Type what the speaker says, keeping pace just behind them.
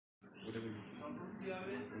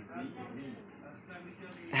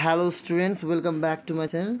Hello students, welcome back to my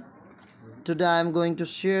channel. Today I am going to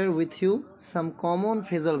share with you some common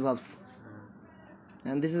phrasal verbs,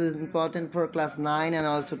 and this is important for class 9 and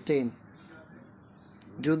also 10.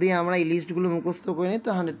 যদি আমরা এই লিস্টগুলো মুখস্থ করে নিই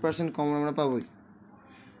তো 100% common আমরা পাবোই।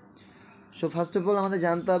 So first of all আমাদের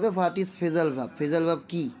জানতে হবে what is phrasal verb. phrasal verb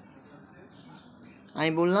কি?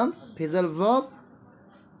 আমি বললাম phrasal verb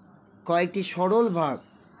কয়েকটি সরল ভার্ব।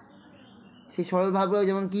 সেই সরল ভার্বগুলো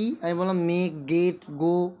যেমন কি আমি বললাম মেক, গেট,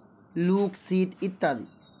 গো, লুক, সিট ইত্যাদি।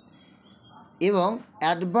 এবং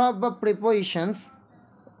অ্যাডভার্ব বা প্রিপোজিশনস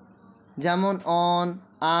যেমন অন,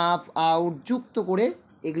 আপ, আউট যুক্ত করে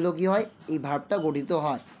এগুলো কি হয়, এই ভার্বটা গঠিত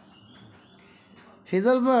হয়।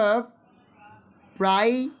 phrasal verb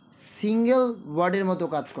প্রায় সিঙ্গেল ওয়ার্ডের মতো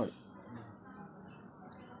কাজ করে।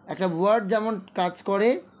 একটা ওয়ার্ড যেমন কাজ করে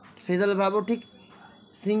phrasal verbও ঠিক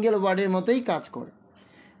সিঙ্গেল ওয়ার্ডের মতোই কাজ করে।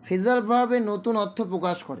 phrasal verb নতুন অর্থ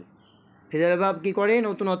প্রকাশ করে। phrasal verb কী করে?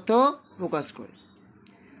 নতুন অর্থ প্রকাশ করে।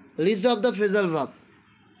 List of the phrasal verb.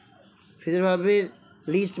 phrasal verbের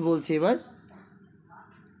list বলছি এবার,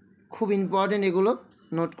 খুব ইম্পর্টেন্ট, এগুলো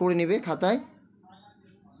নোট করে নেবে খাতায়।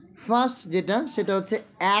 ফার্স্ট সেটা হচ্ছে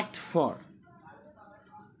অ্যাক্ট ফর।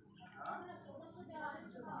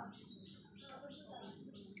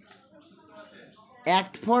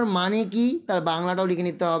 অ্যাক্ট ফর মানে কি তার বাংলাটাও লিখে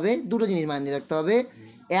নিতে হবে। দুটো জিনিস মানিয়ে রাখতে হবে।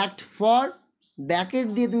 অ্যাক্ট ফর ব্র্যাকেট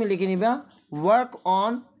দিয়ে তুমি লিখে নিবা ওয়ার্ক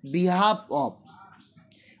অন বিহাফ অফ,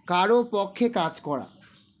 কারো পক্ষে কাজ করা।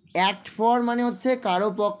 অ্যাক্ট ফর মানে হচ্ছে কারো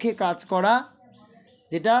পক্ষে কাজ করা,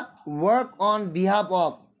 যেটা ওয়ার্ক অন বিহাফ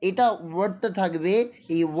অফ, এটা ওয়ার্ডটা থাকবে।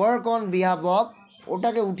 এই ওয়ার্ক অন বিহাফ অফ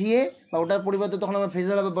ওটাকে উঠিয়ে বা ওটার পরিবর্তে তখন আমরা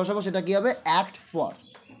phrasal verb বসাবো, সেটা কী হবে? Act for.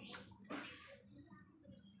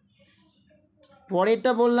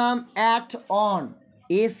 পরেরটা বললাম act on,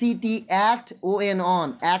 ACT, act ON, on.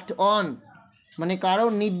 Act on মানে কারো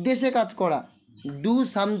নির্দেশে কাজ করা। Do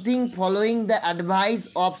something following the advice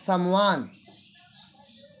of someone.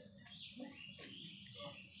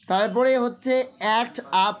 তারপরে হচ্ছে অ্যাক্ট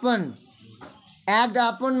আপন। অ্যাক্ট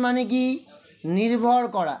আপন মানে কি? নির্ভর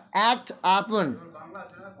করা। অ্যাক্ট আপন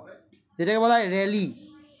যেটাকে বলা হয় র্যালি।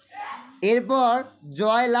 এরপর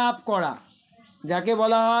জয় লাভ করা, যাকে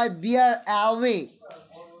বলা হয় বিয়ার অ্যাওয়ে।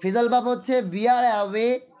 phrasal verb হচ্ছে বিয়ার অ্যাওয়ে,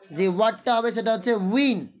 যে ওয়ার্ডটা হবে সেটা হচ্ছে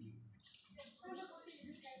উইন।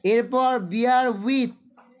 এরপর বিয়ার উইথ।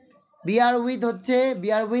 বিয়ার উইথ হচ্ছে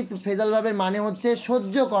phrasal verb মানে হচ্ছে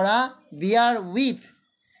সহ্য করা। বিয়ার উইথ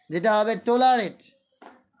যেটা হবে টলারেট।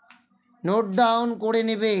 নোট ডাউন করে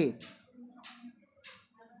নেবে,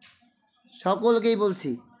 সকলকেই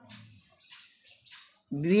বলছি।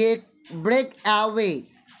 Break away.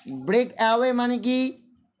 ব্রেক অ্যাওয়ে মানে কি?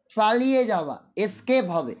 পালিয়ে যাওয়া, এসকেপ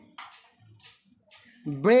হবে।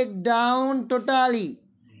 ব্রেক ডাউন টোটালি,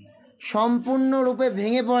 সম্পূর্ণরূপে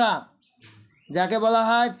ভেঙে পড়া, যাকে বলা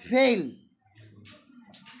হয় fail.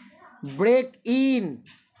 Break in.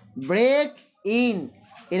 Break in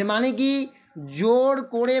এর মানে কি? জোর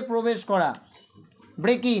করে প্রবেশ করা।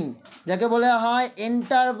 ব্রেক ইন যাকে বলা হয়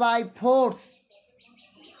enter by force.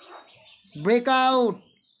 Break out.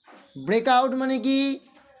 Break out মানে কি?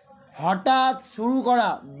 হঠাৎ শুরু করা।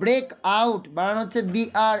 ব্রেক আউট বানানো হচ্ছে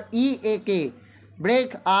BREAK। ব্রেক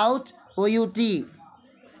আউট OUT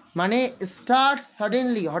মানে স্টার্ট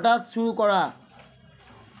সাডেনলি, হঠাৎ শুরু করা।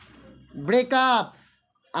 ব্রেক আপ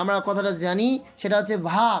আমরা কথাটা জানি, সেটা হচ্ছে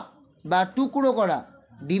ভাগ বা টুকরো করা।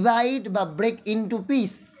 ডিভাইড বা ব্রেক ইনটু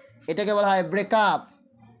পিস, এটাকে বলা হয় break up.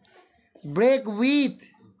 Break with.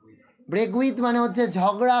 Break with মানে হচ্ছে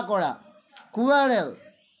ঝগড়া করা, কুয়ারেল।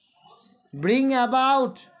 ব্রিং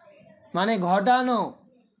অ্যাবাউট মানে ঘটানো,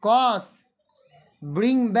 cause.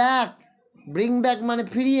 Bring back. Bring back মানে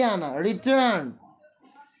ফিরিয়ে আনা, রিটার্ন।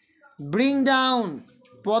 ব্রিং ডাউন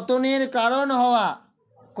পতনের কারণ হওয়া,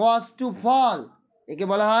 কজ টু ফল, একে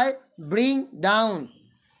বলা হয় ব্রিং ডাউন।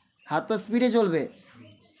 হাতটা স্পিডে চলবে।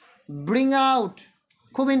 ব্রিং আউট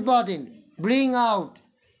খুব ইম্পর্টেন্ট। ব্রিং আউট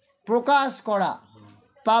প্রকাশ করা,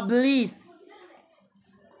 পাবলিশ।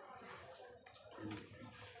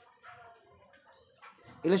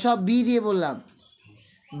 এগুলো সব বি দিয়ে বললাম।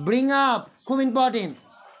 ব্রিং আপ খুব ইম্পর্টেন্ট,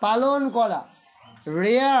 পালন করা।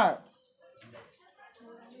 Rare.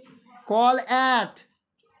 Call at,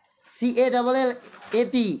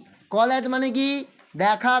 CALLAT। Call at মানে কি?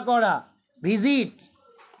 দেখা করা, ভিজিট।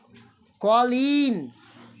 কল ইন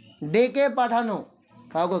ডেকে পাঠানো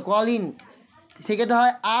কাউকে, কল ইন সেটা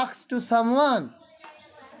হয় ask to someone.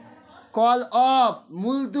 Call of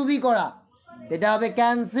মুলতুবি করা, এটা হবে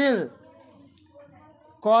ক্যান্সেল।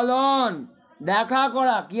 কল অন দেখা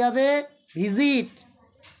করা, কী হবে? ভিজিট।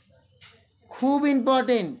 খুব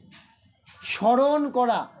ইম্পর্টেন্ট, স্মরণ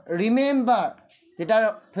করা, রিমেম্বার। যেটার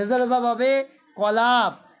ফ্রেজাল ভার্ব হবে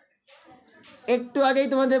কলাপ। একটু আগেই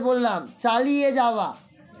তোমাদের বললাম চালিয়ে যাওয়া,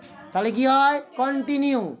 তাহলে কি হয়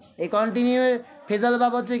কন্টিনিউ। এই কন্টিনিউয়ের ফ্রেজাল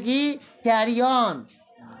ভার্ব হচ্ছে কি ক্যারি অন।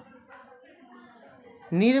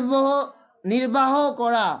 নির্বাহ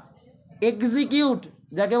করা, এক্সিকিউট,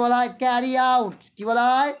 যাকে বলা হয় ক্যারি আউট। কি বলা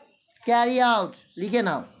হয় ক্যারি আউট, লিখে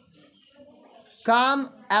নাও। কাম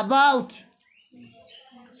about,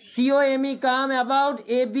 COME, come about,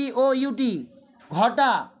 ABOUT,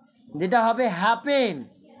 ঘটা, যেটা হবে হ্যাপেন,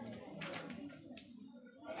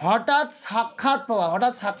 হঠাৎ সাক্ষাৎ পাওয়া,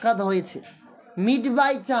 হঠাৎ সাক্ষাৎ হয়েছে। মিট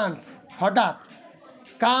বাই চান্স, হঠাৎ।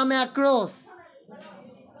 কাম অ্যাক্রস,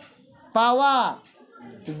 পাওয়া,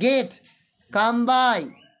 gate, come by.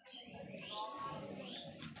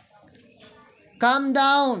 Come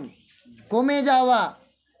down, কমে যাওয়া,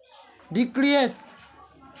 ডিক্রিয়েস।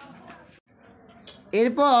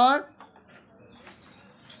 এরপর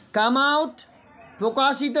কাম আউট,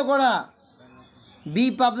 প্রকাশিত করা, বি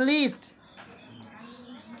পাবলিশড।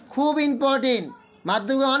 খুব ইম্পর্টেন্ট,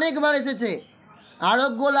 মাধ্যমিকে অনেকবার এসেছে।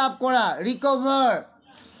 আরোগ্য লাভ করা, রিকভার,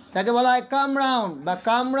 তাকে বলা হয় কাম রাউন্ড বা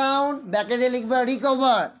কাম রাউন্ড, ব্যাকেটে লিখবে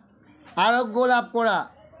রিকভার, আরোগ্য লাভ করা।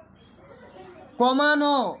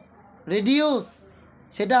 কমানো, রিডিউস,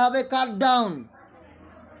 সেটা হবে কাট ডাউন।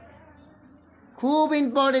 খুব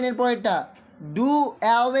ইম্পর্টেন্ট এর পরেরটা, do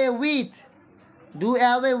away with. Do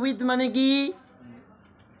away with মানে কি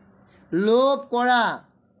লোপ করা,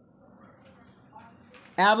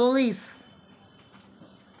 অ্যাবলিশ।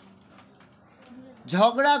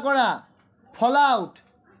 ঝগড়া করা, ফল আউট,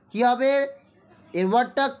 কী হবে এর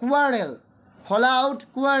ওয়ার্ডটা কুয়ারেল, ফল আউট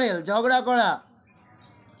কুয়ারেল, ঝগড়া করা।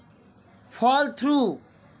 ফল থ্রু,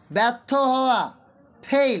 ব্যর্থ হওয়া,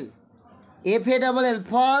 ফেইল, FALL,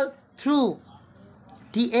 ফল থ্রু,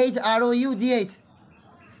 THROUGH।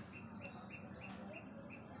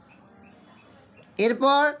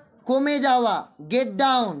 এরপর কমে যাওয়া, গেট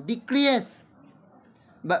ডাউন, ডিক্রিয়েস,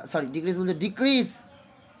 ডিক্রিস বলছে ডিক্রিস,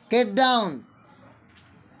 গেট ডাউন।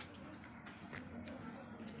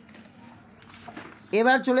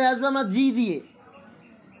 এবার চলে আসবো আমরা জি দিয়ে,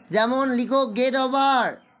 যেমন লিখো গেট ওভার,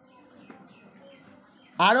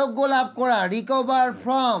 আরোগ্য লাভ করা, রিকভার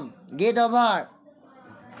ফ্রম, গেট ওভার।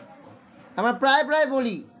 আমরা প্রায়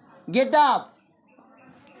বলি গেট আপ।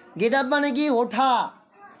 গেট আপ মানে কি ওঠা,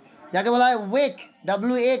 যাকে বলা হয় ওয়েক,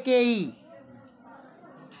 WAKE।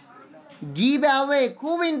 গিভ অ্যাওয়ে,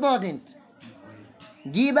 খুব ইম্পর্টেন্ট,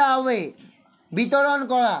 গিভ অ্যাওয়ে, বিতরণ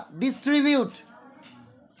করা, ডিস্ট্রিবিউট।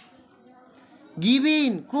 গিভ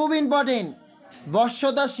ইন, খুব ইম্পর্টেন্ট,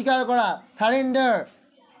 বশ্যতা স্বীকার করা, সারেন্ডার।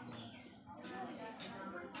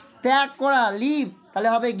 ত্যাগ করা, লিভ, তাহলে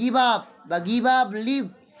হবে গিভ আপ বা গিভ আপ, লিভ,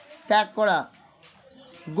 ত্যাগ করা।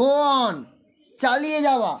 গো অন, চালিয়ে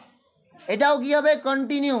যাওয়া, এটাও কী হবে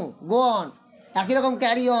কন্টিনিউ, গো অন, একই রকম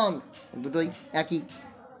ক্যারি অন, দুটোই একই।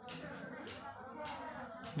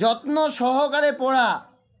 যত্ন সহকারে পড়া,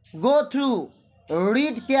 গো থ্রু,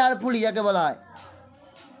 রিড কেয়ারফুলি, যাকে বলা হয়।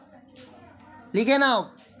 লিখে নাও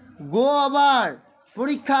গো ওভার,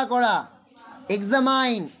 পরীক্ষা করা,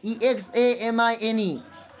 এক্সামাইন, EXAMINE।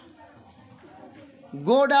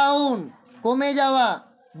 গো ডাউন, কমে যাওয়া,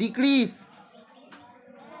 ডিক্রিস।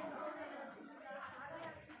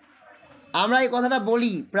 আমরা এই কথাটা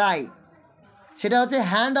বলি প্রায়, সেটা হচ্ছে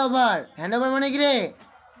হ্যান্ড ওভার। হ্যান্ড ওভার মানে কি রে,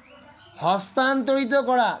 হস্তান্তরিত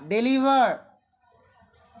করা, deliver.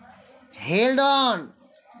 Held on,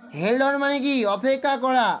 held on মানে কি অপেক্ষা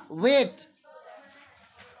করা, ওয়েট।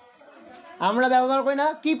 আমরা ব্যবহার করি না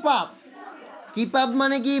কিপ আপ, কিপ আপ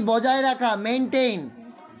মানে কি বজায় রাখা, মেনটেন।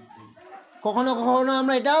 কখনো কখনো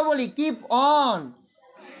আমরা এটাও বলি কিপ অন।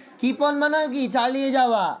 কিপ অন মানে কি চালিয়ে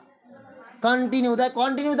যাওয়া, কন্টিনিউ। তাই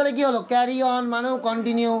কন্টিনিউ তাহলে কী হলো, ক্যারি অন মানেও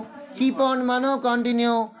কন্টিনিউ, কিপ অন মানেও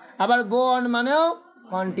কন্টিনিউ, আবার গো অন মানেও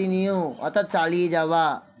কন্টিনিউ, অর্থাৎ চালিয়ে যাওয়া।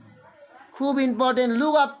 খুব ইম্পর্টেন্ট,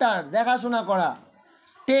 লুক আফটার, দেখাশোনা করা,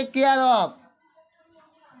 take care of.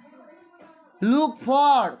 Look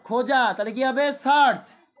for, খোঁজা, তাহলে কী হবে সার্চ।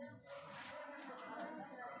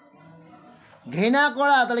 ঘৃণা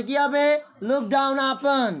করা, তাহলে কী হবে লুক ডাউন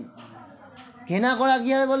আপন। ঘৃণা করা কী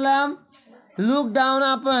হবে বললাম, লুক ডাউন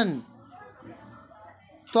আপন।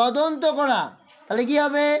 তদন্ত করা, তাহলে কী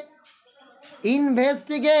হবে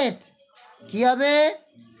ইনভেস্টিগেট। কী হবে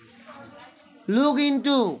look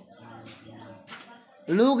into,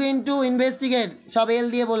 look into, investigate, সব এল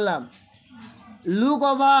দিয়ে বললাম। লুক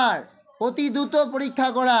ওভার, অতি দ্রুত পরীক্ষা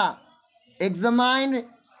করা, এক্সামাইন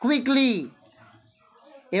কুইকলি।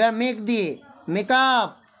 এবার মেক দিয়ে, মেকআপ,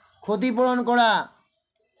 ক্ষতিপূরণ করা।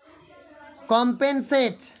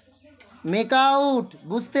 কম্পেনসেট, মেক আউট,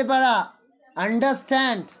 বুঝতে পারা,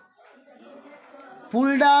 আন্ডারস্ট্যান্ড। পুল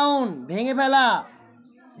ডাউন ভেঙে ফেলা,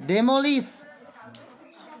 ডেমলিশ।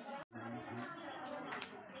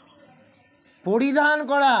 পরিধান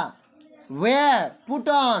করা, ওয়্যার, পুট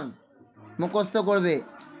অন, মুখস্থ করবে।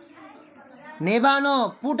 নেভানো,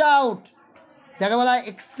 পুট আউট, যাকে বলা হয়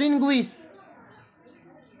এক্সটিংগুইশ।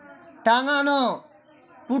 টাঙানো,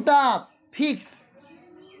 put up, fix.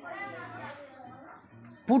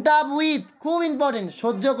 Put up with, খুব ইম্পর্টেন্ট,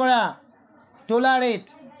 সহ্য করা, টলারেট।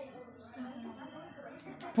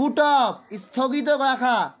 পুট অফ, স্থগিত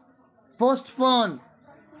রাখা, পোস্টপোন।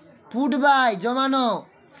 পুট বাই, জমানো,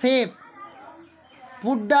 সেভ।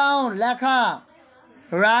 পুট ডাউন, লেখা,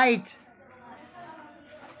 রাইট।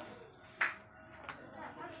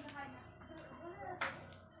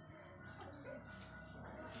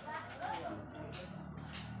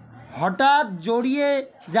 হঠাৎ জড়িয়ে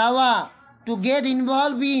যাওয়া, to get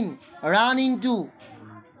involve in, run into.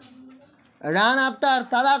 Run after,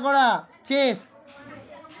 তাড়া করা, চেস।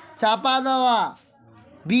 চাপা দেওয়া,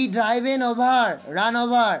 B driven over, run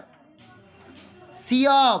over. C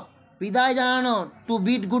of, বিদায় জানানো, টু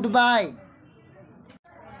বিড গুড বাই।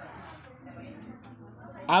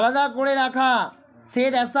 আলাদা করে রাখা,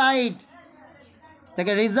 সেট অ্যাসাইড,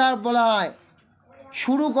 তাকে রিজার্ভ বলা হয়।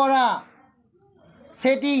 শুরু করা,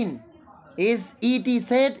 set in, SET,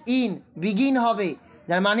 set in, begin হবে,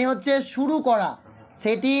 যার মানে হচ্ছে শুরু করা।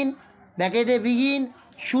 সেট ইন, ব্র্যাকেটে বিগিন,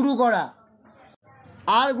 শুরু করা।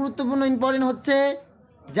 আর গুরুত্বপূর্ণ ইম্পর্টেন্ট হচ্ছে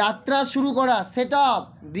যাত্রা শুরু করা, সেট আপ,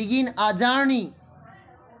 বিগিন আ জার্নি।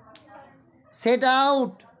 সেট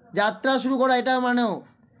আউট, যাত্রা শুরু করা, এটা মানেও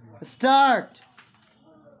স্টার্ট।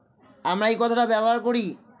 আমরা এই কথাটা ব্যবহার করি।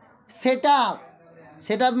 সেট আপ,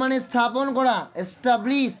 সেট আপ মানে স্থাপন করা,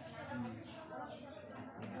 এস্টাবলিশ।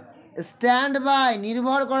 স্ট্যান্ড বাই,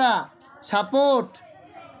 নির্ভর করা, সাপোর্ট।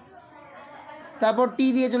 তারপর টি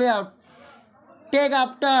দিয়ে চলে যাও। Take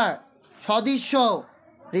after, সদৃশ্য,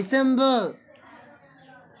 resemble.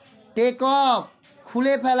 Take off,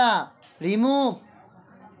 খুলে ফেলা, রিমুভ।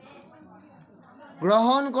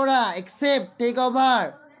 গ্রহণ করা, অ্যাকসেপ্ট, টেক ওভার।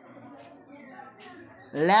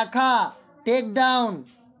 লেখা, টেক ডাউন।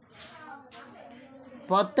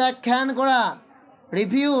 প্রত্যাখ্যান করা,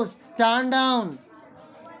 রিফিউজ, টার্ন ডাউন।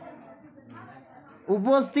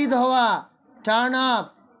 উপস্থিত হওয়া, টার্ন আপ।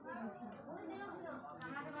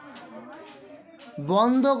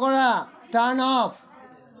 বন্ধ করা, টার্ন অফ,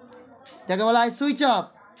 যাকে বলা হয় সুইচ অফ।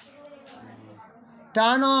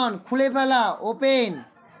 টার্ন অন, খুলে ফেলা, ওপেন।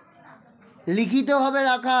 লিখিতভাবে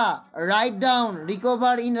রাখা, write down,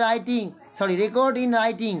 recover in writing, record in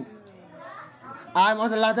writing. আর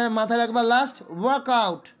মাথায় রাখবা লাস্ট,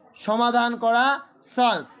 ওয়ার্কআউট, সমাধান করা,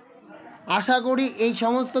 সলভ। আশা করি এই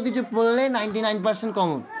সমস্ত কিছু পড়লে 99%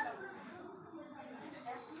 কমন।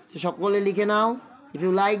 তো সকলে লিখে নাও। If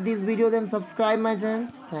you like this video then subscribe my channel.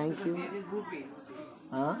 Thank you.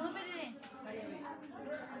 হ্যাঁ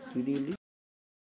কি দিলি?